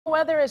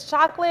Whether it's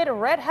chocolate,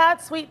 red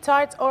hot, sweet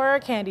tarts, or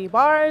candy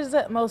bars,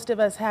 most of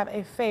us have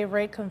a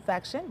favorite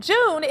confection.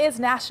 June is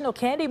National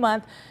Candy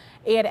Month.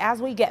 And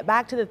as we get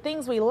back to the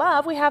things we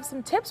love, we have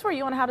some tips for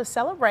you on how to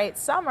celebrate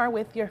summer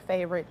with your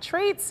favorite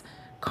treats.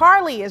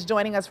 Carly is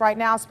joining us right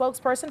now,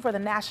 spokesperson for the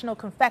National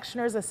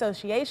Confectioners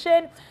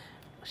Association.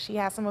 She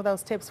has some of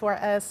those tips for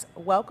us.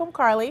 Welcome,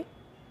 Carly.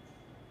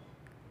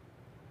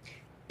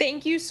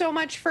 Thank you so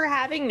much for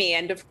having me.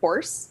 And of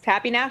course,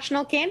 happy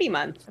National Candy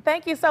Month.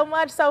 Thank you so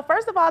much. So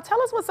first of all,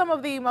 tell us what some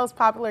of the most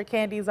popular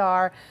candies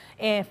are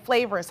and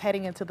flavors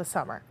heading into the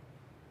summer.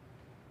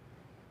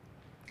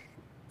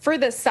 For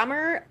the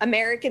summer,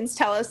 Americans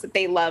tell us that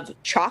they love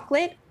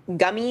chocolate,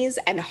 gummies,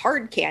 and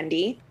hard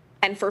candy.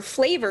 And for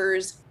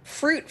flavors,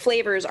 fruit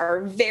flavors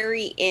are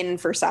very in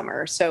for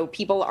summer. So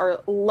people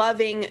are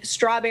loving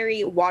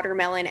strawberry,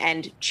 watermelon,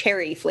 and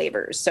cherry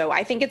flavors. So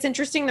I think it's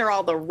interesting they're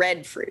all the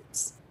red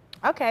fruits.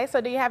 Okay, so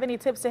do you have any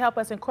tips to help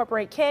us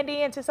incorporate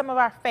candy into some of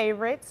our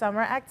favorite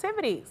summer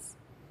activities?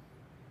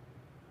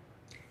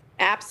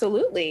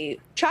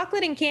 Absolutely.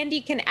 Chocolate and candy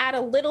can add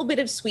a little bit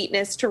of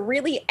sweetness to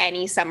really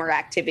any summer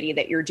activity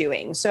that you're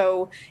doing.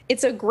 So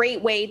it's a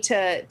great way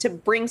to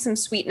bring some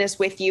sweetness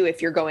with you if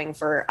you're going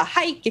for a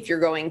hike, if you're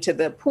going to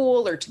the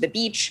pool or to the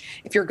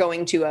beach, if you're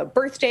going to a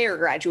birthday or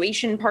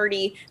graduation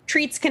party.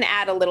 Treats can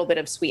add a little bit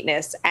of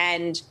sweetness.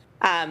 And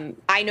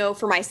I know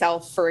for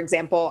myself, for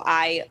example,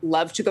 I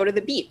love to go to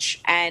the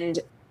beach, and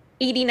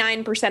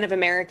 89% of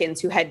Americans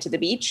who head to the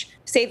beach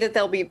say that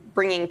they'll be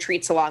bringing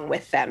treats along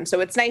with them. So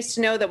it's nice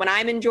to know that when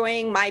I'm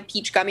enjoying my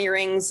peach gummy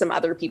rings, some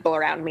other people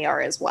around me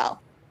are as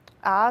well.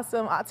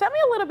 Awesome. Tell me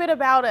a little bit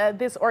about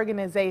this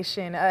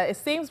organization. It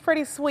seems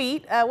pretty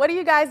sweet. What do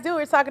you guys do?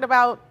 We're talking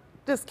about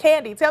just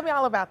candy. Tell me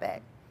all about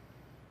that.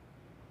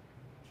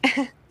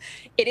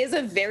 It is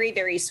a very,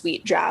 very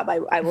sweet job.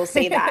 I will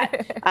say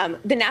that.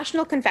 The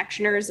National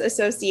Confectioners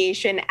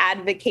Association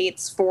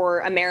advocates for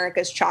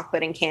America's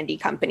chocolate and candy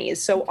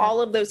companies. So Okay. all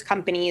of those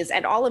companies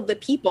and all of the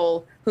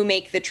people who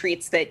make the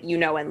treats that you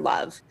know and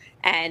love,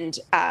 and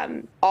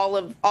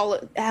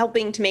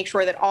helping to make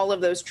sure that all of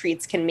those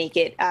treats can make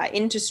it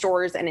into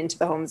stores and into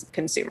the homes of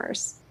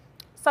consumers.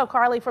 So,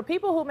 Carly, for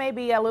people who may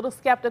be a little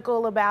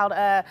skeptical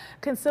about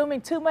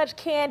consuming too much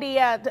candy,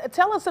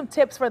 tell us some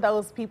tips for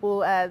those people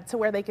to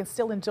where they can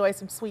still enjoy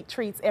some sweet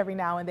treats every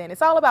now and then.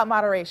 It's all about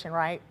moderation,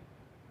 right?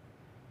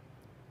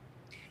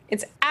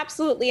 It's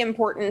absolutely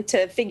important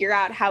to figure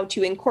out how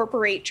to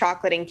incorporate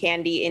chocolate and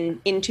candy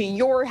into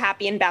your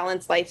happy and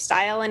balanced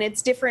lifestyle, and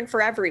it's different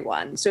for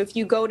everyone. So if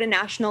you go to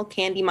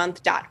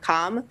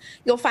nationalcandymonth.com,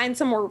 you'll find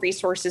some more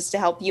resources to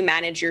help you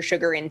manage your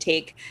sugar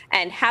intake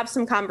and have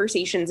some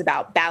conversations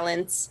about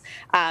balance.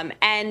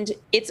 And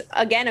it's,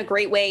 again, a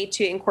great way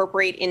to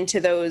incorporate into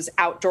those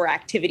outdoor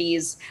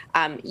activities.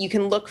 You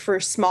can look for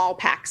small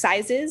pack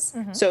sizes.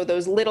 So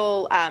those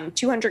little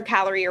 200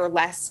 calorie or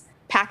less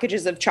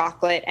packages of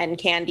chocolate and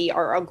candy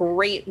are a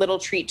great little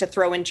treat to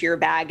throw into your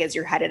bag as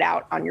you're headed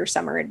out on your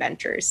summer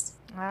adventures.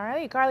 All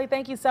right, Carly,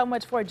 thank you so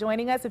much for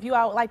joining us. If you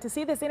all would like to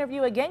see this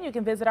interview again, you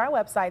can visit our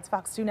websites,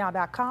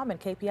 fox2now.com and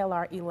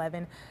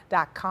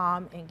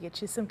kplr11.com, and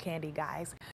get you some candy, guys.